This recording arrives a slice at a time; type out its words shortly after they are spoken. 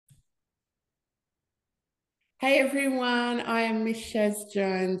Hey everyone, I am Miss Shaz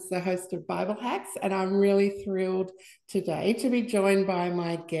Jones, the host of Bible Hacks, and I'm really thrilled today to be joined by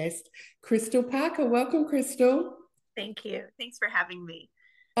my guest, Crystal Parker. Welcome, Crystal. Thank you. Thanks for having me.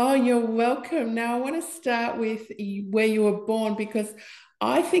 Oh, you're welcome. Now, I want to start with where you were born because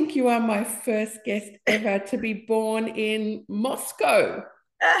I think you are my first guest ever to be born in Moscow.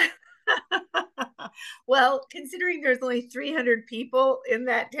 Well, considering there's only 300 people in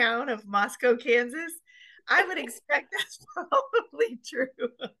that town of Moscow, Kansas, I would expect that's probably true.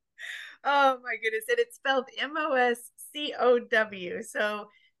 Oh my goodness. And it's spelled Moscow. So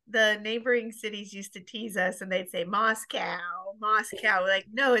the neighboring cities used to tease us and they'd say Moscow, Moscow. Like,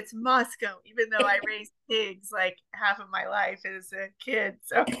 no, it's Moscow, even though I raised pigs like half of my life as a kid.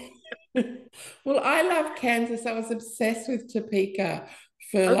 So, Well, I love Kansas. I was obsessed with Topeka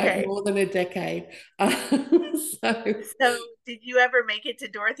for like okay. more than a decade. So So, did you ever make it to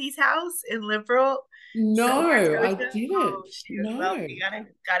Dorothy's house in Liberal, North no, I Scotia? Oh didn't. shoot! Well, No. you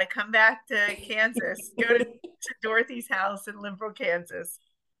gotta come back to Kansas. Go to Dorothy's house in Liberal, Kansas.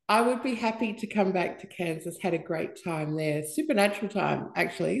 I would be happy to come back to Kansas. Had a great time there. Supernatural time,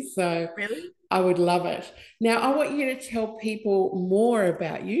 actually. So Really? I would love it. Now, I want you to tell people more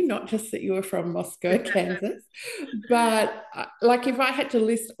about you, not just that you are from Moscow, Kansas, but like if I had to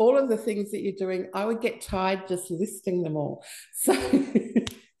list all of the things that you're doing, I would get tired just listing them all. So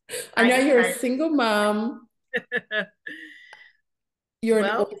I know you're a I single mom, you're an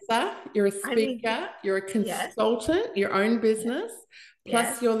well, author, you're a I mean, speaker, you're a yes, consultant, your own yes, business, plus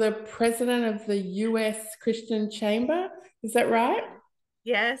yes, you're the president of the US Christian Chamber. Is that right?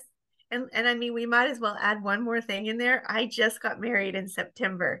 yes. And I mean, we might as well add one more thing in there. I just got married in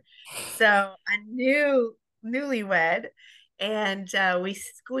September, so a newlywed, and we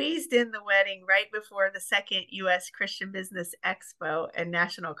squeezed in the wedding right before the second U.S. Christian Business Expo and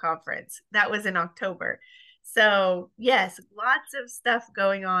National Conference. That was in October. So yes, lots of stuff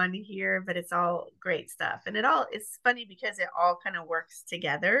going on here, but it's all great stuff, and it's funny because it all kind of works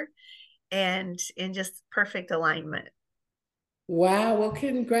together and in just perfect alignment. Wow. Well,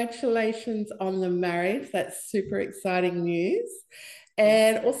 congratulations on the marriage. That's super exciting news. Thank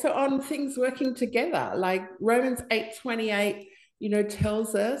And you. also on things working together. Like Romans 8:28,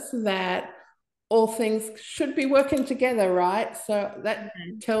 tells us that all things should be working together, right? So that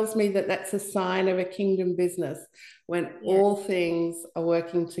Mhm. tells me that that's a sign of a kingdom business when Yeah. all things are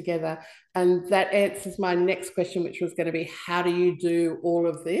working together. And that answers my next question, which was going to be how do you do all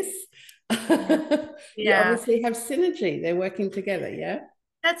of this? Yeah. You Yeah. obviously have synergy, they're working together, yeah?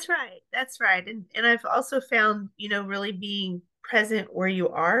 That's right. That's right. And I've also found, really being present where you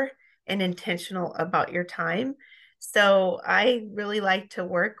are and intentional about your time. So I really like to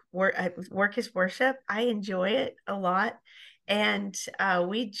work is worship. I enjoy it a lot. And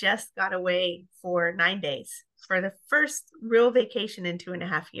we just got away for 9 days for the first real vacation in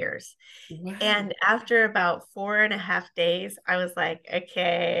 2.5 years. Wow. And after about 4.5 days, I was like,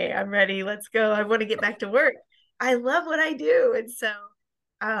 okay, I'm ready. Let's go. I want to get back to work. I love what I do. And so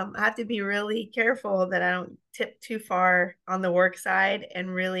I have to be really careful that I don't tip too far on the work side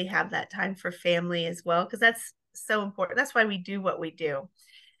and really have that time for family as well, because that's so important. That's why we do what we do.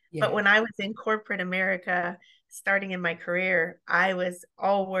 But Yeah. when I was in corporate America, starting in my career, I was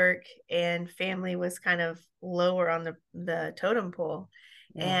all work and family was kind of lower on the totem pole.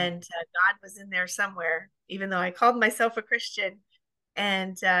 Right. And God was in there somewhere, even though I called myself a Christian.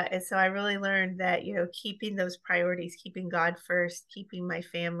 And so I really learned that, keeping those priorities, keeping God first, keeping my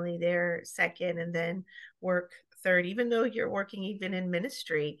family there second, and then work third, even though you're working even in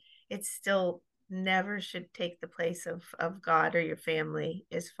ministry, it's still never should take the place of God or your family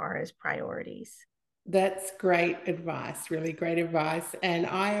as far as priorities. That's great advice, really great advice. And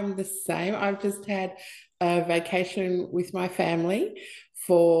I am the same. I've just had a vacation with my family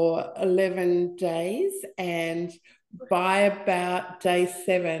for 11 days. And by about day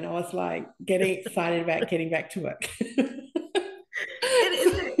 7, I was like getting excited about getting back to work. And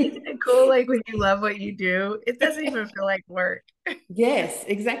isn't it cool? Like when you love what you do, it doesn't even feel like work. Yes,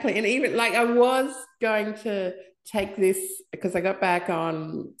 exactly. And even like I was going to take this because I got back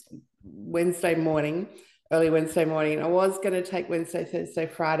on Wednesday morning, early Wednesday morning. I was going to take Wednesday, Thursday,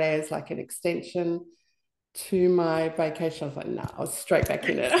 Friday as like an extension to my vacation. I was like, no, I was straight back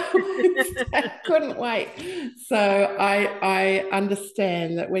in it. I couldn't wait. So I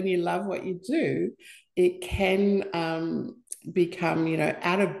understand that when you love what you do, it can become,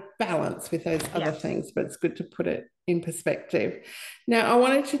 out of balance with those other Yeah. things, but it's good to put it in perspective. Now, I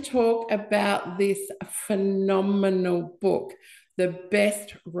wanted to talk about this phenomenal book The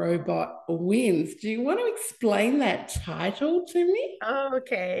Best Robot Wins. Do you want to explain that title to me?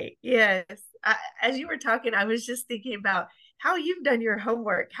 Okay. Yes. As you were talking, I was just thinking about how you've done your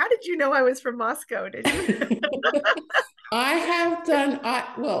homework. How did you know I was from Moscow? Did you? I have done,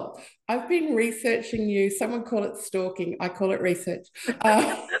 I've been researching you. Someone call it stalking. I call it research.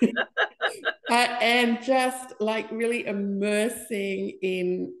 And just like really immersing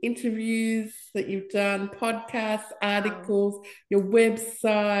in interviews that you've done, podcasts, Wow. articles, your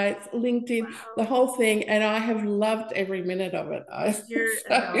websites, LinkedIn, the Wow. whole thing. And I have loved every minute of it. You're So,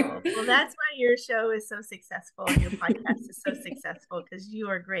 no. Well, that's why your show is so successful and your podcast is so successful because you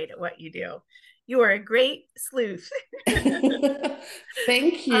are great at what you do. You are a great sleuth.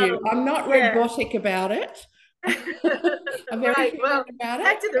 thank you. I'm not Yeah. robotic about it. I'm very Right. human Well, about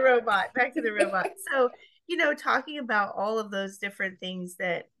back it. to the robot. Back to the robot. So, talking about all of those different things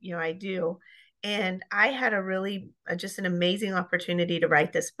that, I do. And I had a really just an amazing opportunity to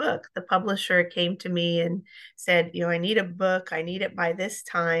write this book. The publisher came to me and said, I need a book. I need it by this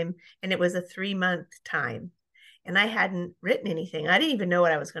time. And it was a 3-month time. And I hadn't written anything. I didn't even know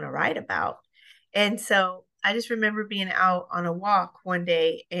what I was going to write about. And so I just remember being out on a walk one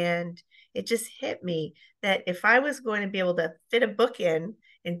day and it just hit me that if I was going to be able to fit a book in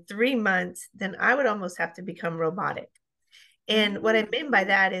 3 months, then I would almost have to become robotic. And what I mean by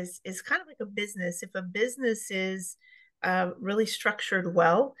that is kind of like a business. If a business is really structured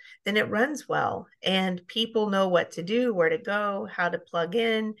well, then it runs well, and people know what to do, where to go, how to plug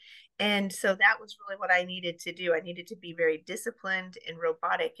in. And so that was really what I needed to do. I needed to be very disciplined and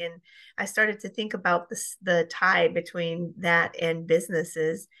robotic. And I started to think about the tie between that and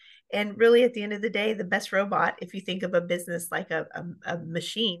businesses. And really, at the end of the day, the best robot, if you think of a business like a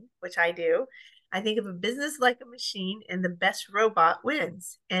machine, which I do, I think of a business like a machine, and the best robot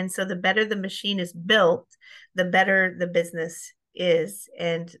wins. And so the better the machine is built, the better the business is,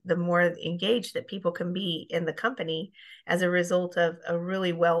 and the more engaged that people can be in the company as a result of a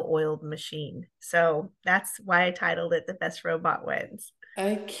really well oiled machine. So that's why I titled it The Best Robot Wins.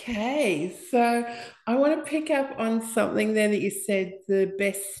 Okay, so I want to pick up on something there that you said, the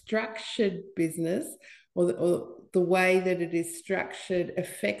best structured business, or the way that it is structured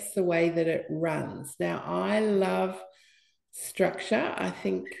affects the way that it runs. Now, I love structure. I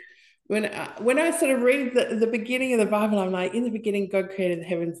think when I sort of read the beginning of the Bible, I'm like, in the beginning, God created the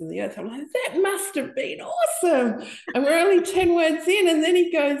heavens and the earth. I'm like, that must have been awesome. And we're only 10 words in, and then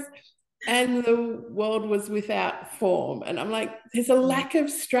he goes, and the world was without form. And I'm like, there's a lack of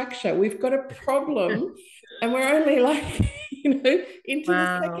structure. We've got a problem, and we're only like, into the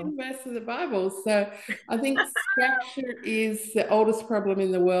Wow. second verse of the Bible. So I think structure is the oldest problem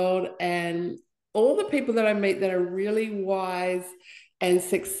in the world. And all the people that I meet that are really wise and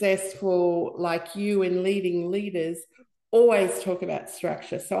successful, like you, and leading leaders, always talk about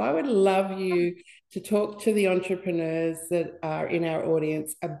structure. So I would love you to talk to the entrepreneurs that are in our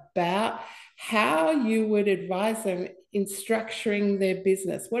audience about how you would advise them in structuring their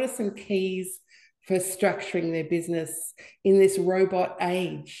business. What are some keys for structuring their business in this robot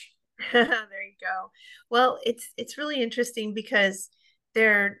age? There you go. Well, it's really interesting because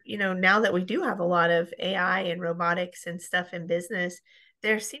now that we do have a lot of AI and robotics and stuff in business,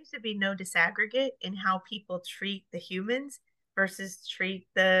 there seems to be no disaggregate in how people treat the humans versus treat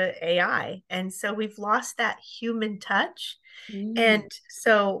the AI. And so we've lost that human touch. Mm. And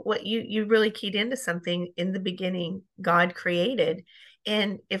so what you really keyed into something in the beginning, God created.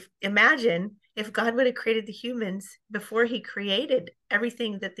 And if imagine if God would have created the humans before he created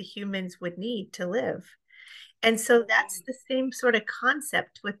everything that the humans would need to live. And so that's the same sort of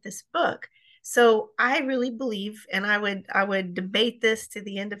concept with this book. So I really believe, and I would debate this to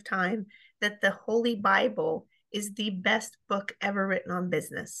the end of time, that the Holy Bible is the best book ever written on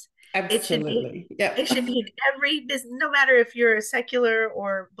business. It should be Absolutely. it Yep. should be in every business, no matter if you're a secular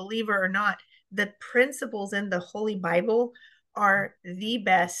or believer or not. The principles in the Holy Bible are the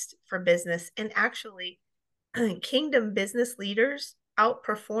best for business. And actually, kingdom business leaders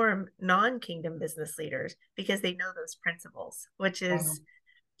outperform non-kingdom business leaders because they know those principles, which Wow. is,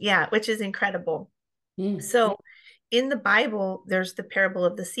 yeah, which is incredible. Mm. So in the Bible, there's the parable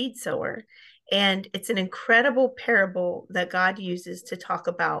of the seed sower. And it's an incredible parable that God uses to talk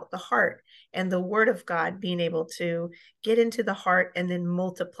about the heart and the word of God being able to get into the heart and then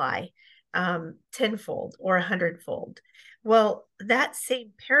multiply tenfold or 100-fold. Well, that same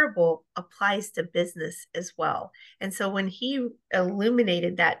parable applies to business as well. And so when he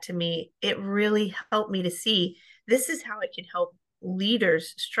illuminated that to me, it really helped me to see this is how it can help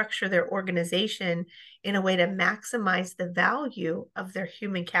leaders structure their organization in a way to maximize the value of their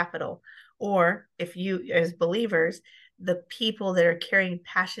human capital. Or if you, as believers, the people that are carrying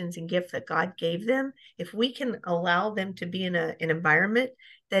passions and gifts that God gave them, if we can allow them to be in an environment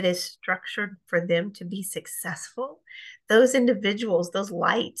that is structured for them to be successful, those individuals, those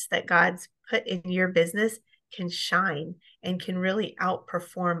lights that God's put in your business can shine and can really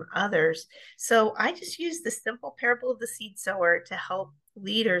outperform others. So I just use the simple parable of the seed sower to help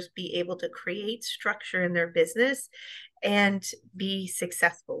leaders be able to create structure in their business and be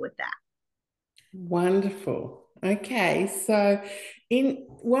successful with that. Wonderful. Okay, so in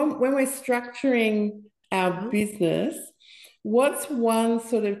when we're structuring our Mhm. business, what's one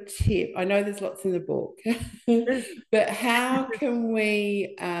sort of tip? I know there's lots in the book, but how can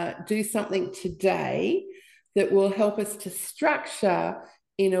we do something today that will help us to structure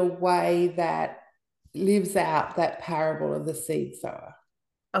in a way that lives out that parable of the seed sower?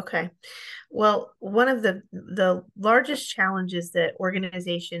 Okay. Well, one of the largest challenges that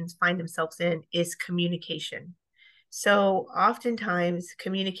organizations find themselves in is communication. So oftentimes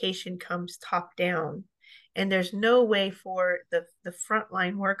communication comes top down, and there's no way for the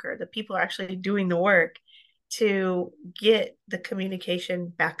frontline worker, the people actually doing the work, to get the communication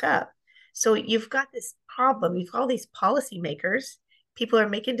back up. So you've got this problem. You've got all these policymakers, people are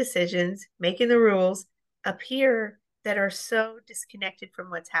making decisions, making the rules up here that are so disconnected from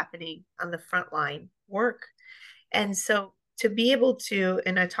what's happening on the frontline work. And so to be able to,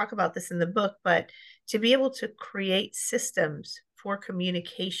 and I talk about this in the book, but to be able to create systems for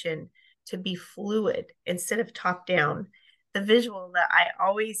communication to be fluid instead of top down. The visual that I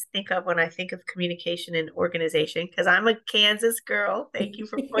always think of when I think of communication and organization, because I'm a Kansas girl. Thank you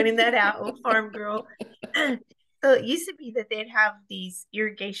for pointing that out, little farm girl. So it used to be that they'd have these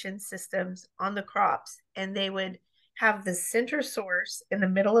irrigation systems on the crops, and they would have the center source in the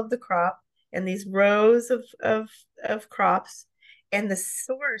middle of the crop and these rows of crops, and the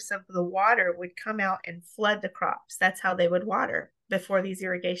source of the water would come out and flood the crops. That's how they would water before these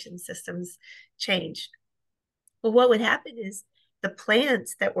irrigation systems changed. Well, what would happen is the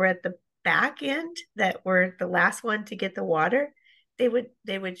plants that were at the back end, that were the last one to get the water, they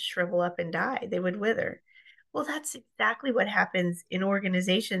would shrivel up and die. They would wither. Well, that's exactly what happens in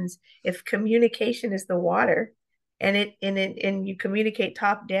organizations if communication is the water, and you communicate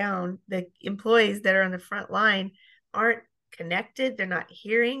top down. The employees that are on the front line aren't connected. They're not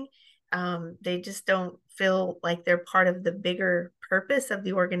hearing. They just don't feel like they're part of the bigger purpose of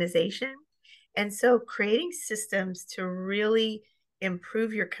the organization. And so creating systems to really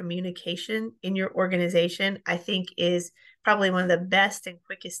improve your communication in your organization, I think, is probably one of the best and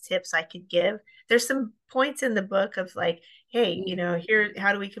quickest tips I could give. There's some points in the book of like, hey, here,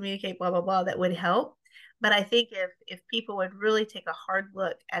 how do we communicate, blah, blah, blah, that would help. But I think if people would really take a hard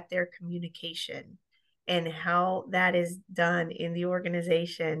look at their communication and how that is done in the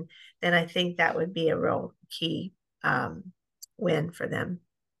organization, then I think that would be a real key win for them.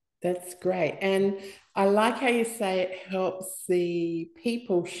 That's great. And I like how you say it helps the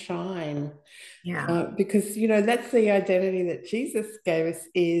people shine. Yeah. Because that's the identity that Jesus gave us.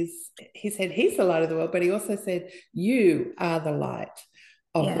 Is he said he's the light of the world, but he also said you are the light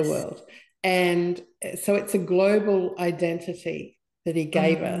of the Yes. world. And so it's a global identity that he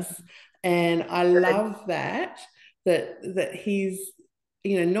gave Mhm. us. And I Good. love that he's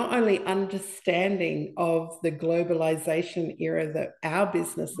not only understanding of the globalization era that our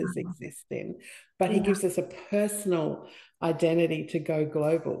businesses Mhm. exist in, but he Yeah. gives us a personal identity to go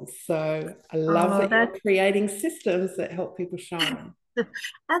global. So I love Oh, that you're creating systems that help people shine.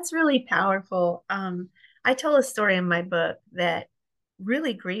 that's really powerful. I tell a story in my book that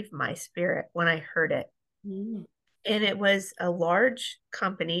really grieved my spirit when I heard it. Mm. And it was a large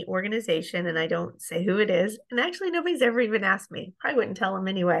company organization, and I don't say who it is. And actually, nobody's ever even asked me. Probably wouldn't tell them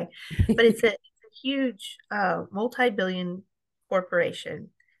anyway. But it's a huge, multi-billion corporation.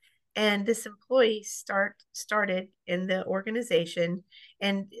 And this employee started in the organization,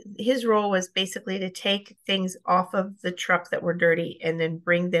 and his role was basically to take things off of the truck that were dirty and then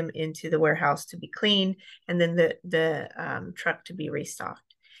bring them into the warehouse to be cleaned, and then the truck to be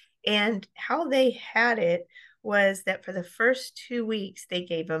restocked. And how they had it was that for the first 2 weeks they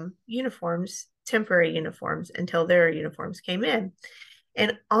gave them uniforms, temporary uniforms, until their uniforms came in.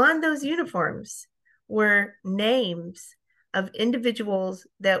 And on those uniforms were names of individuals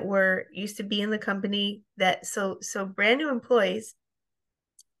that were used to be in the company, that so brand new employees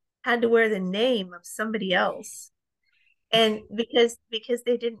had to wear the name of somebody else. And because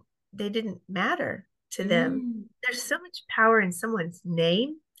they didn't matter to them. Mm, There's so much power in someone's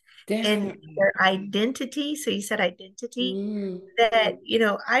name and definitely. their identity. So you said identity, Mm, that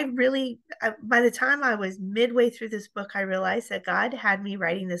by the time I was midway through this book, I realized that God had me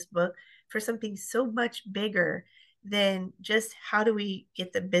writing this book for something so much bigger than just how do we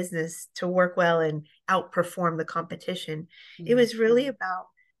get the business to work well and outperform the competition. It Mm. was really about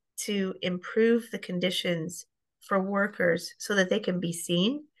to improve the conditions for workers so that they can be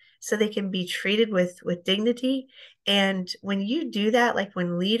seen, so they can be treated with dignity. And when you do that, like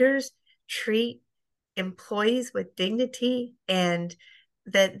when leaders treat employees with dignity and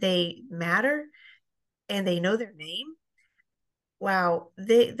that they matter and they know their name, wow,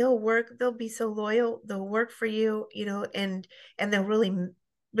 they'll be so loyal, they'll work for you, and they'll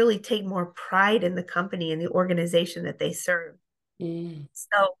really take more pride in the company and the organization that they serve. Mm.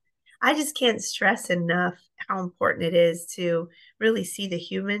 So I just can't stress enough how important it is to really see the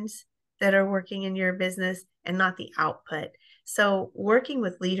humans that are working in your business and not the output. So working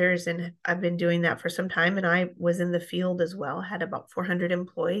with leaders, and I've been doing that for some time, and I was in the field as well, had about 400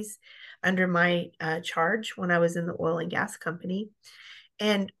 employees under my charge when I was in the oil and gas company.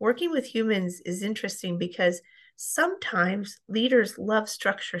 And working with humans is interesting because sometimes leaders love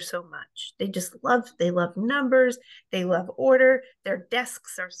structure so much. They love numbers, they love order, their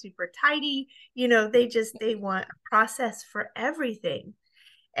desks are super tidy, they want a process for everything.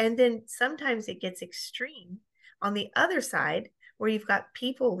 And then sometimes it gets extreme on the other side where you've got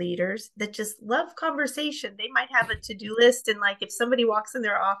people leaders that just love conversation. They might have a to-do list, and like if somebody walks in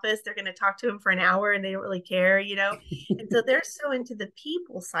their office, they're going to talk to them for an hour and they don't really care. And so they're so into the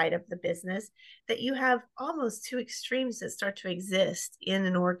people side of the business that you have almost two extremes that start to exist in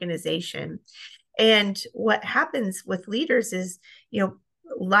an organization. And what happens with leaders is,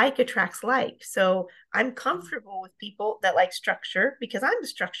 like attracts like. So I'm comfortable with people that like structure because I'm a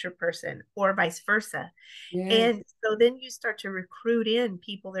structure person, or vice versa. Yeah. And so then you start to recruit in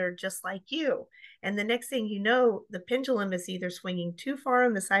people that are just like you. And the next thing you know, the pendulum is either swinging too far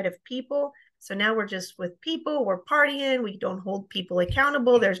on the side of people. So now we're just with people, we're partying, we don't hold people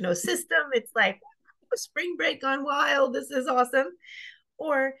accountable, there's no system. It's like spring break gone wild. This is awesome.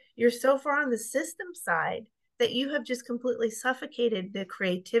 Or you're so far on the system side that you have just completely suffocated the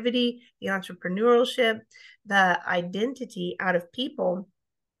creativity, the entrepreneurship, the identity out of people,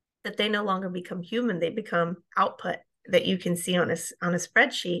 that they no longer become human. They become output that you can see on a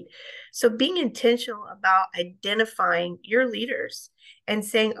spreadsheet. So being intentional about identifying your leaders and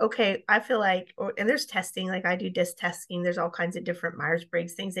saying, okay, I feel like, and there's testing, like I do disc testing. There's all kinds of different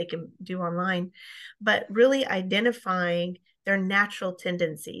Myers-Briggs things they can do online, but really identifying their natural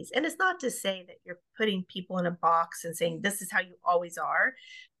tendencies. And it's not to say that you're putting people in a box and saying, this is how you always are.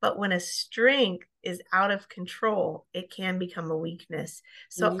 But when a strength is out of control, it can become a weakness.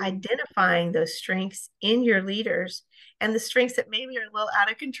 So Mm. identifying those strengths in your leaders and the strengths that maybe are a little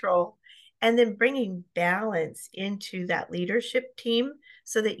out of control, and then bringing balance into that leadership team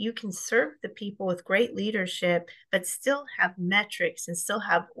so that you can serve the people with great leadership, but still have metrics and still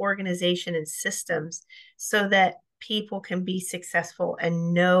have organization and systems so that people can be successful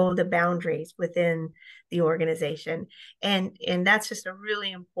and know the boundaries within the organization. And that's just a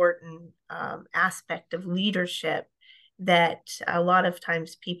really important aspect of leadership that a lot of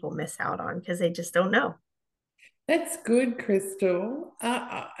times people miss out on because they just don't know. That's good, Crystal.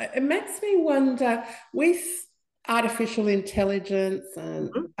 It makes me wonder with artificial intelligence and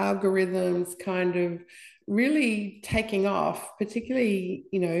Mhm. algorithms kind of really taking off, particularly,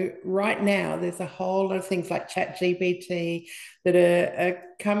 right now, there's a whole lot of things like ChatGPT that are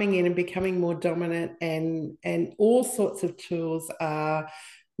coming in and becoming more dominant, and all sorts of tools are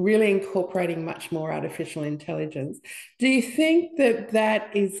really incorporating much more artificial intelligence. Do you think that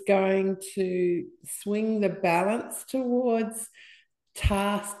that is going to swing the balance towards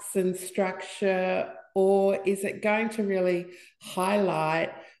tasks and structure, or is it going to really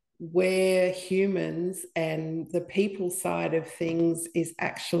highlight where humans and the people side of things is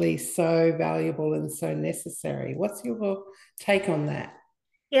actually so valuable and so necessary? What's your take on that?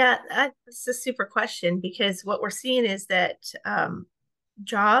 Yeah, that's a super question because what we're seeing is that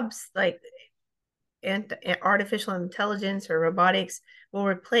jobs like and artificial intelligence or robotics will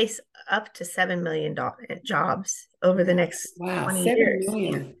replace up to 7 million jobs over the next Wow, 20 7 years.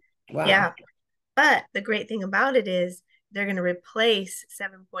 million. Wow. Yeah. But the great thing about it is they're going to replace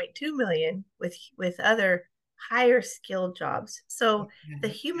 7.2 million with other higher skilled jobs. So the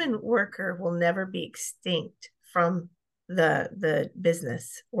Okay. human worker will never be extinct from the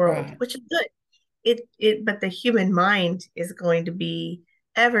business world, Right. which is good. It but the human mind is going to be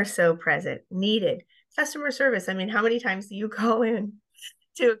ever so present, needed. Customer service. I mean, how many times do you call in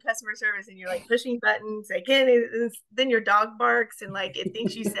to a customer service and you're like pushing buttons again, then your dog barks and like it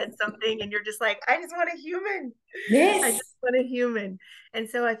thinks you said something and you're just like, I just want a human. I Yes. just want a human. And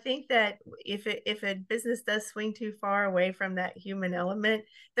so I think that if a business does swing too far away from that human element,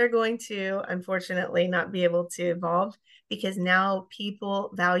 they're going to unfortunately not be able to evolve, because now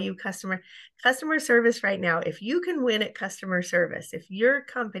people value customer service right now. If you can win at customer service, if your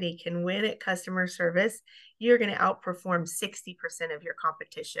company can win at customer service, you're going to outperform 60% of your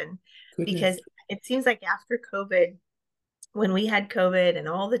competition. Goodness. Because it seems like after COVID, when we had COVID and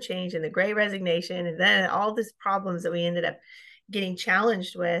all the change and the great resignation, and then all these problems that we ended up getting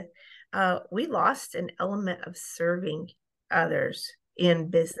challenged with, we lost an element of serving others in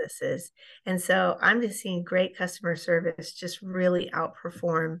businesses. And so I'm just seeing great customer service just really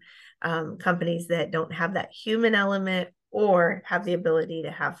outperform companies that don't have that human element or have the ability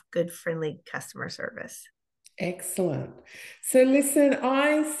to have good, friendly customer service. Excellent. So listen,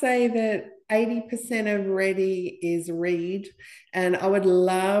 I say that 80% of ready is read, and I would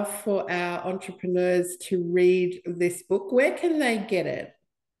love for our entrepreneurs to read this book. Where can they get it?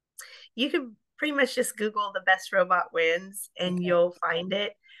 You can pretty much just Google The Best Robot Wins and Okay. you'll find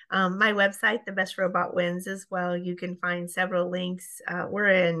it. My website, The Best Robot Wins, as well. You can find several links. We're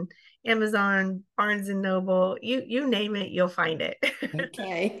in Amazon, Barnes and Noble, you name it, you'll find it.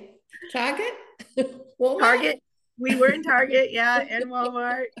 Okay. Target? Walmart? Target. We were in Target, yeah, and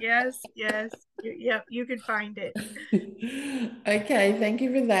Walmart. Yes, yes. Yep, you could find it. Okay, thank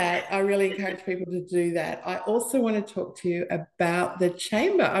you for that. I really encourage people to do that. I also want to talk to you about the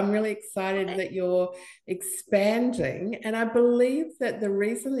chamber. I'm really excited Okay. that you're expanding. And I believe that the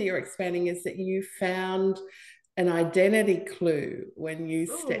reason that you're expanding is that you found an identity clue when you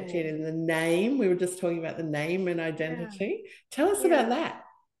stepped Ooh, in the name. We were just talking about the name and yeah, identity. Tell us yeah. about that.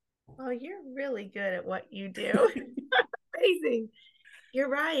 Well, you're really good at what you do. Amazing. You're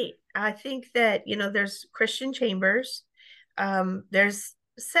right. I think that, there's Christian chambers. There's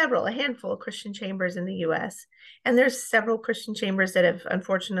a handful of Christian chambers in the US, and there's several Christian chambers that have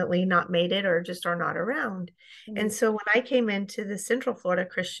unfortunately not made it or just are not around. And Mm. so when I came into the Central Florida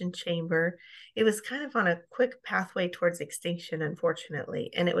Christian Chamber, it was kind of on a quick pathway towards extinction,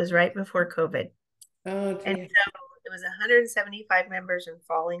 unfortunately. And it was right before COVID. Oh And dear. so it was 175 members and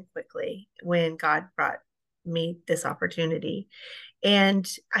falling quickly when God brought me this opportunity.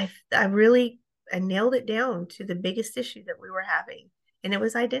 And I really I nailed it down to the biggest issue that we were having, and it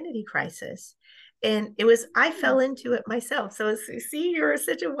was identity crisis. And I fell into it myself. So see, you're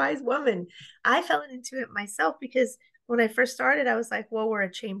such a wise woman. I fell into it myself because when I first started, I was like, well, we're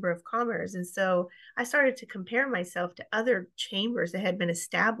a chamber of commerce. And so I started to compare myself to other chambers that had been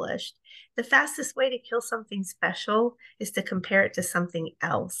established. The fastest way to kill something special is to compare it to something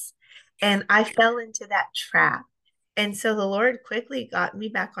else. And I fell into that trap. And so the Lord quickly got me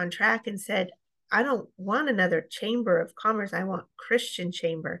back on track and said, I don't want another chamber of commerce. I want Christian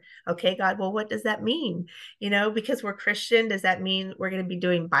chamber. Okay, God, well, what does that mean? Because we're Christian, does that mean we're going to be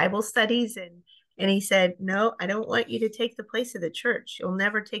doing Bible studies? And he said, no, I don't want you to take the place of the church. You'll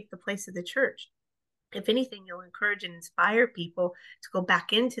never take the place of the church. If anything, you'll encourage and inspire people to go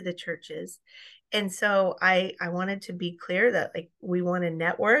back into the churches. And so I wanted to be clear that, like, we want to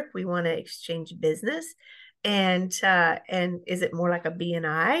network, we want to exchange business. And is it more like a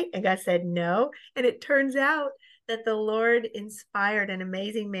BNI? And God said no. And it turns out that the Lord inspired an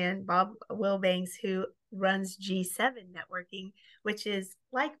amazing man, Bob Wilbanks, who runs G7 Networking, which is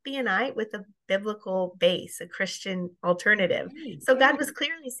like BNI with a biblical base, a Christian alternative. So God was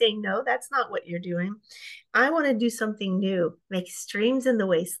clearly saying, no, that's not what you're doing. I want to do something new, make streams in the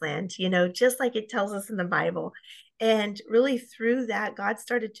wasteland, just like it tells us in the Bible. And really, through that, God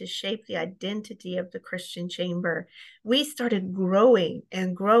started to shape the identity of the Christian chamber. We started growing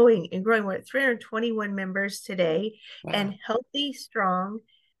and growing and growing. We're at 321 members today, Wow. and healthy, strong.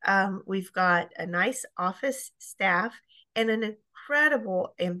 We've got a nice office staff and an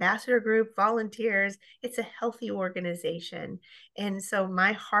incredible ambassador group, volunteers. It's a healthy organization. And so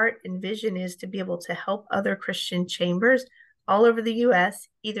my heart and vision is to be able to help other Christian chambers all over the US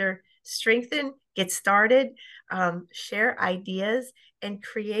either strengthen, get started, share ideas, and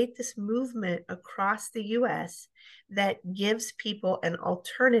create this movement across the US that gives people an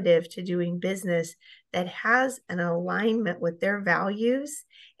alternative to doing business that has an alignment with their values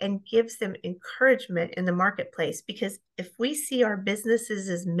and gives them encouragement in the marketplace. Because if we see our businesses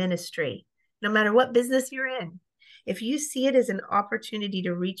as ministry, no matter what business you're in, if you see it as an opportunity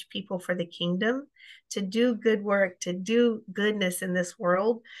to reach people for the kingdom, to do good work, to do goodness in this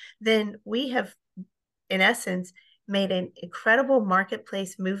world, then we have, in essence, made an incredible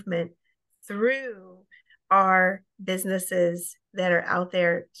marketplace movement through our businesses that are out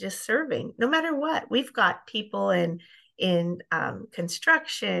there just serving no matter what. We've got people in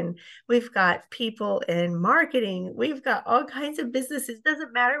construction. We've got people in marketing. We've got all kinds of businesses.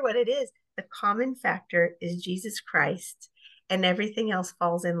 Doesn't matter what it is. The common factor is Jesus Christ, and everything else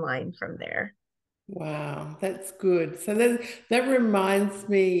falls in line from there. Wow, that's good. So that reminds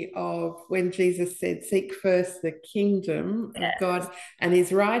me of when Jesus said, seek first the kingdom of Yes. God and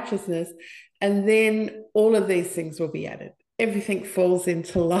his righteousness, and then all of these things will be added. Everything falls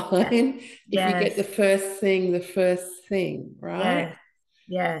into Yes. line if you get Yes. the first thing, right? Yes.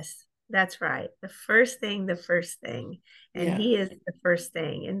 Yes. That's right. The first thing. And Yeah. he is the first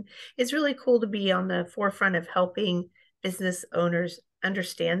thing. And it's really cool to be on the forefront of helping business owners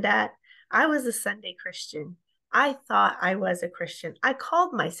understand that. I was a Sunday Christian. I thought I was a Christian. I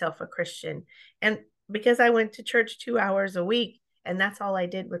called myself a Christian. And because I went to church 2 hours a week, and that's all I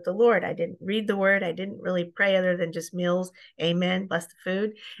did with the Lord. I didn't read the word. I didn't really pray other than just meals. Amen. Bless the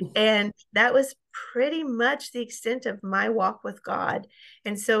food. And that was pretty much the extent of my walk with God.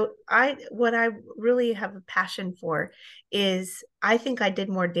 And so what I really have a passion for is I think I did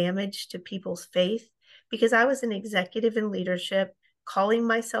more damage to people's faith because I was an executive in leadership, calling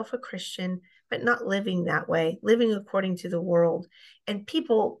myself a Christian, but not living that way, living according to the world. And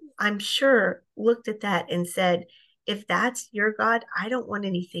people, I'm sure, looked at that and said, if that's your God, I don't want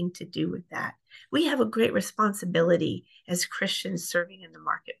anything to do with that. We have a great responsibility as Christians serving in the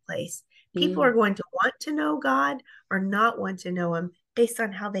marketplace. People are Mm, going to want to know God or not want to know him based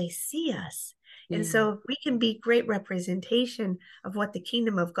on how they see us. And mm. so we can be great representation of what the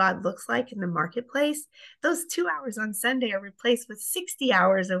kingdom of God looks like in the marketplace. Those 2 hours on Sunday are replaced with 60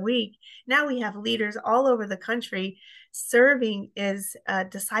 hours a week. Now we have leaders all over the country serving as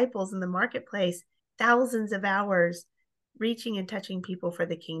disciples in the marketplace, thousands of hours reaching and touching people for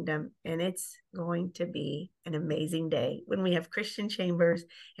the kingdom. And it's going to be an amazing day when we have Christian chambers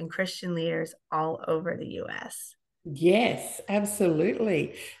and Christian leaders all over the US. Yes,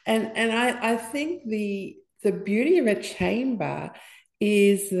 absolutely. And I think the beauty of a chamber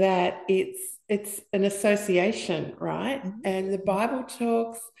is that it's an association, right? And the Mm-hmm. Bible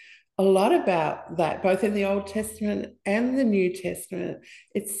talks a lot about that, both in the Old Testament and the New Testament.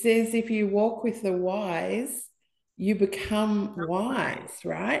 It says if you walk with the wise, you become Right. wise,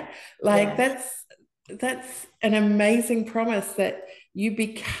 right? Like Yes. that's an amazing promise that you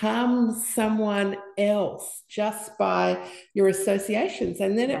become someone else just by your associations.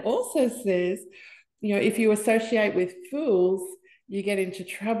 And then it Yes. also says, you know, if you associate with fools, you get into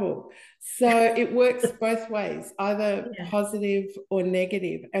trouble. So it works both ways, either Yes. positive or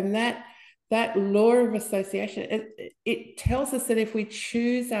negative. And that law of association, it tells us that if we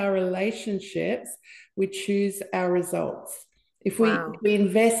choose our relationships, we choose our results. If Wow. we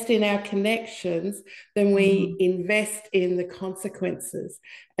invest in our connections, then we Mhm. invest in the consequences.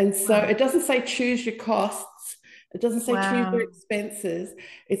 And so Wow. it doesn't say choose your costs, it doesn't say choose your Wow. expenses.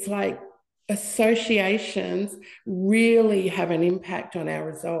 It's like associations really have an impact on our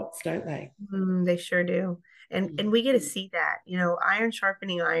results, don't they? They sure do. And we get to see that, iron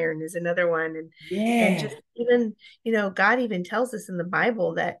sharpening iron is another one. And Yeah, just even, God even tells us in the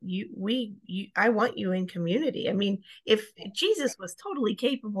Bible that I want you in community. I mean, if Jesus was totally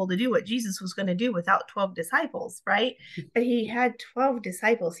capable to do what Jesus was going to do without 12 disciples, right? But he had 12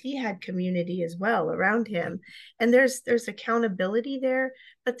 disciples. He had community as well around him. And there's accountability there,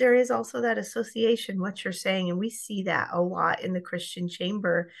 but there is also that association, what you're saying, and we see that a lot in the Christian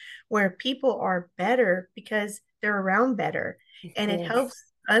chamber where people are better because they're around better. of And it course. helps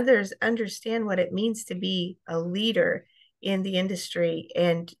others understand what it means to be a leader in the industry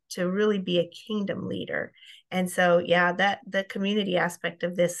and to really be a kingdom leader. And so, yeah, that the community aspect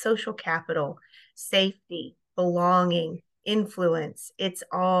of this social capital, safety, belonging, influence, it's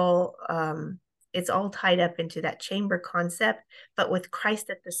all tied up into that chamber concept, but with Christ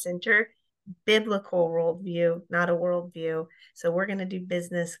at the center, biblical worldview, not a worldview. So we're going to do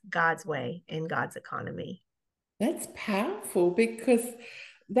business God's way in God's economy. That's powerful because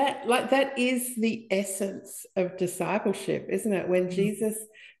that is the essence of discipleship, isn't it? When Mm. Jesus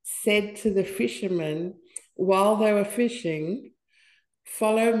said to the fishermen while they were fishing,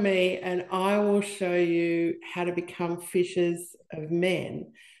 follow me and I will show you how to become fishers of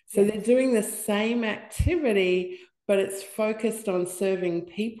men. So they're Yes. doing the same activity, but it's focused on serving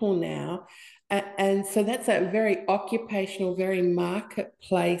people now. And so that's a very occupational, very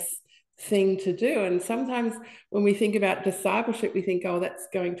marketplace thing to do. And sometimes when we think about discipleship, we think, oh, that's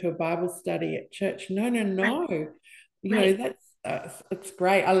going to a Bible study at church. No, no, Right. no. You know, Right. It's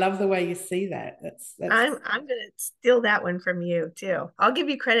great. I love the way you see that. That's I'm gonna steal that one from you too. I'll give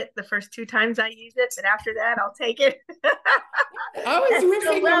you credit the first two times I use it, but after that, I'll take it. I was And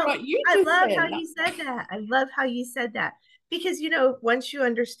so, riffing on well, what you I just love how said. you said that. I love how you said that because once you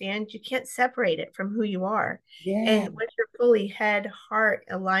understand, you can't separate it from who you are. Yeah. And when you're fully head, heart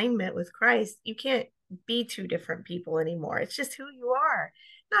alignment with Christ, you can't be two different people anymore. It's just who you are.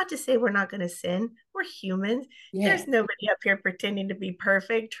 Not to say we're not going to sin. We're humans. Yeah. There's nobody up here pretending to be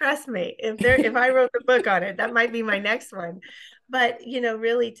perfect. Trust me. If I wrote the book on it, that might be my next one. But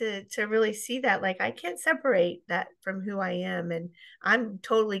really to really see that, like, I can't separate that from who I am. And I'm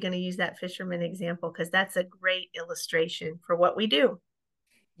totally going to use that fisherman example because that's a great illustration for what we do.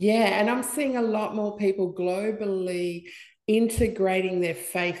 Yeah, and I'm seeing a lot more people globally integrating their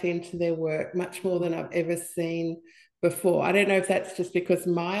faith into their work much more than I've ever seen before. I don't know if that's just because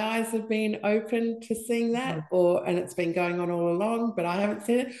my eyes have been open to seeing that, Mhm. or and it's been going on all along, but I haven't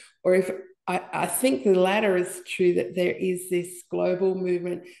seen it, or if I think the latter is true, that there is this global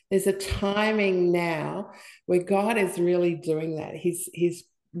movement. There's a timing now where God is really doing that. He's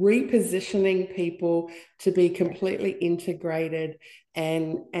repositioning people to be completely integrated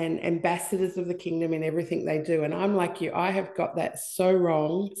and ambassadors of the kingdom in everything they do. And I'm like you, I have got that so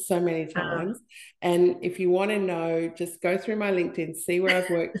wrong so many Uh, times. And if you want to know, just go through my LinkedIn, see where I've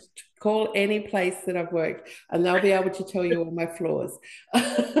worked, call any place that I've worked, and they'll be able to tell you all my flaws.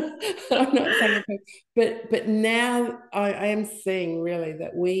 I'm not saying it, but now I am seeing really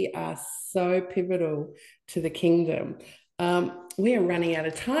that we are so pivotal to the kingdom. We are running out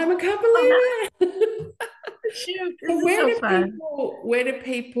of time. I can't believe it. shoot, this So is so fun. where do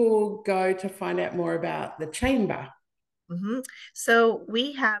people go to find out more about the chamber? Mhm. So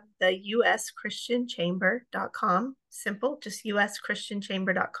we have the uschristianchamber.com. Simple, just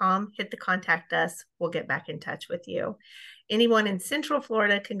uschristianchamber.com. Hit the contact us. We'll get back in touch with you. Anyone in Central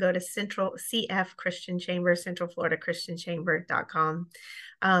Florida can go to Central CF Christian Chamber, Central Florida Christian Chamber.com.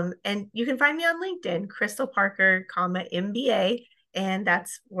 And you can find me on LinkedIn, Crystal Parker, MBA, and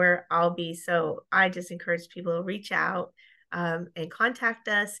that's where I'll be. So I just encourage people to reach out and contact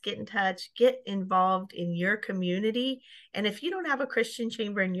us, get in touch, get involved in your community. And if you don't have a Christian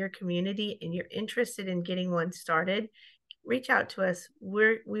chamber in your community and you're interested in getting one started, reach out to us.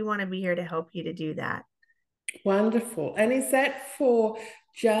 We want to be here to help you to do that. Wonderful. And is that for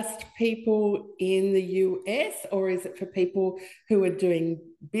just people in the US, or is it for people who are doing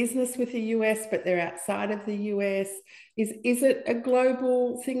business with the US but they're outside of the US? Is it a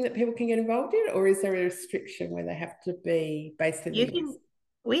global thing that people can get involved in, or is there a restriction where they have to be based in You the US? can,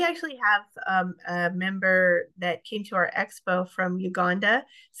 we actually have a member that came to our expo from Uganda.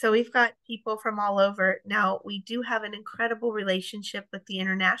 So we've got people from all over. Now, we do have an incredible relationship with the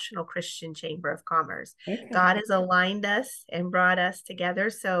International Christian Chamber of Commerce. Okay. God has aligned us and brought us together.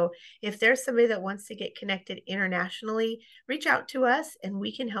 So if there's somebody that wants to get connected internationally, reach out to us and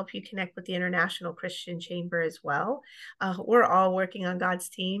we can help you connect with the International Christian Chamber as well. We're all working on God's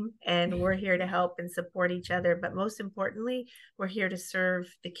team and we're here to help and support each other. But most importantly, we're here to serve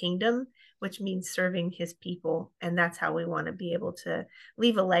the kingdom, which means serving his people. And that's how we want to be able to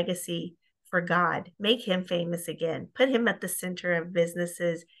leave a legacy for God, make him famous again, put him at the center of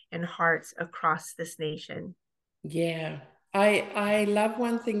businesses and hearts across this nation. Yeah. I love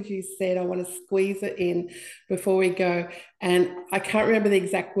one thing you said. I want to squeeze it in before we go. And I can't remember the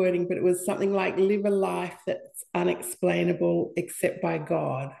exact wording, but it was something like live a life that's unexplainable except by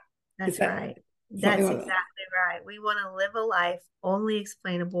God. Is That's that right. something That's like that? exactly right. We want to live a life only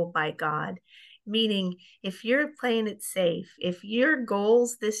explainable by God. Meaning, if you're playing it safe, if your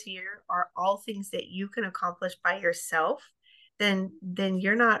goals this year are all things that you can accomplish by yourself, then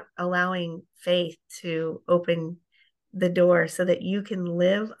you're not allowing faith to open the door so that you can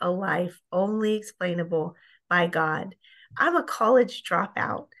live a life only explainable by God. I'm a college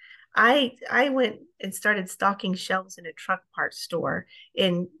dropout. I went and started stocking shelves in a truck parts store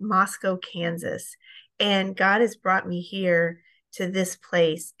in Moscow, Kansas. And God has brought me here to this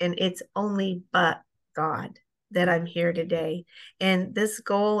place, and it's only but God that I'm here today. And this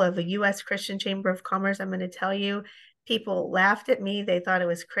goal of a U.S. Christian Chamber of Commerce, I'm going to tell you, people laughed at me. They thought it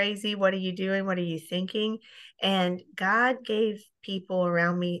was crazy. What are you doing? What are you thinking? And God gave people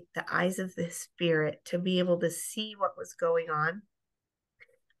around me the eyes of the Spirit to be able to see what was going on.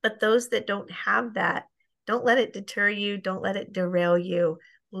 But those that don't have that, don't let it deter you. Don't let it derail you.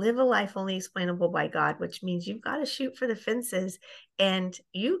 Live a life only explainable by God, which means you've got to shoot for the fences and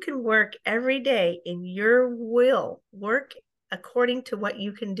you can work every day in your will, work according to what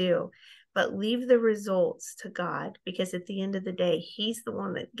you can do, but leave the results to God because at the end of the day, He's the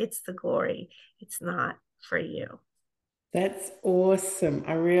one that gets the glory. It's not for you. That's awesome.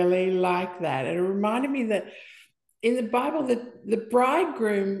 I really like that. And it reminded me that in the Bible, the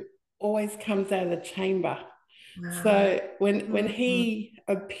bridegroom always comes out of the chamber. Wow. So when Mhm. he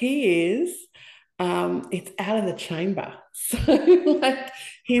appears, it's out of the chamber. So like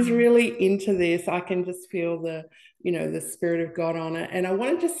he's Wow. really into this. I can just feel the spirit of God on it. And I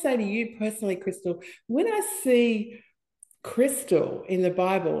want to just say to you personally, Crystal, when I see crystal in the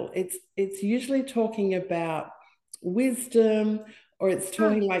Bible, it's usually talking about wisdom, or it's Huh.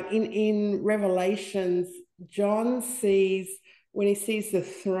 talking like in Revelations, John sees, when he sees the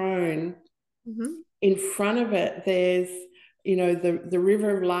throne, Mhm. in front of it there's the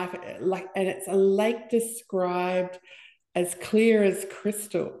river of life, like, and it's a lake described as clear as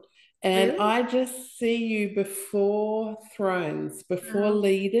crystal. And Really? I just see you before thrones, before Wow.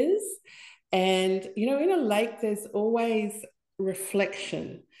 leaders. And, in a lake, there's always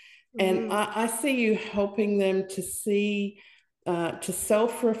reflection. And Mhm. I see you helping them to see, to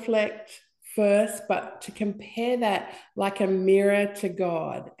self reflect first, but to compare that like a mirror to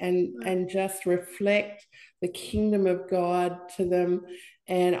God, and just reflect the kingdom of God to them.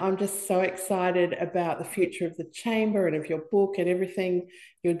 And I'm just so excited about the future of the chamber and of your book and everything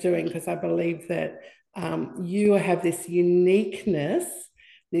you're doing, Thank because I believe that you have this uniqueness,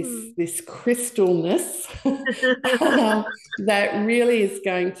 you. this crystalness Mm. um, that really is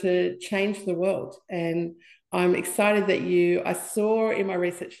going to change the world. And I'm excited that I saw in my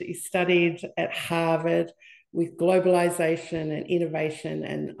research that you studied at Harvard with globalization and innovation.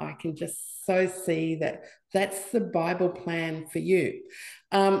 And I can just so see that that's the Bible plan for you.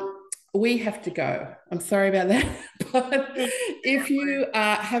 We have to go. I'm sorry about that. But Thank you for if that word. you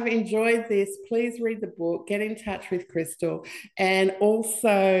have enjoyed this, please read the book, get in touch with Crystal, and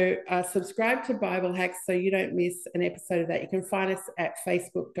also subscribe to Bible Hacks so you don't miss an episode of that. You can find us at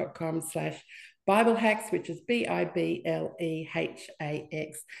facebook.com/Bible Hacks, which is BibleHax.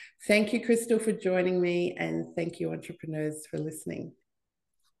 Thank you, Crystal, for joining me, and thank you, entrepreneurs, for listening.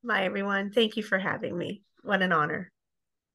 Bye, everyone. Thank you for having me. What an honor.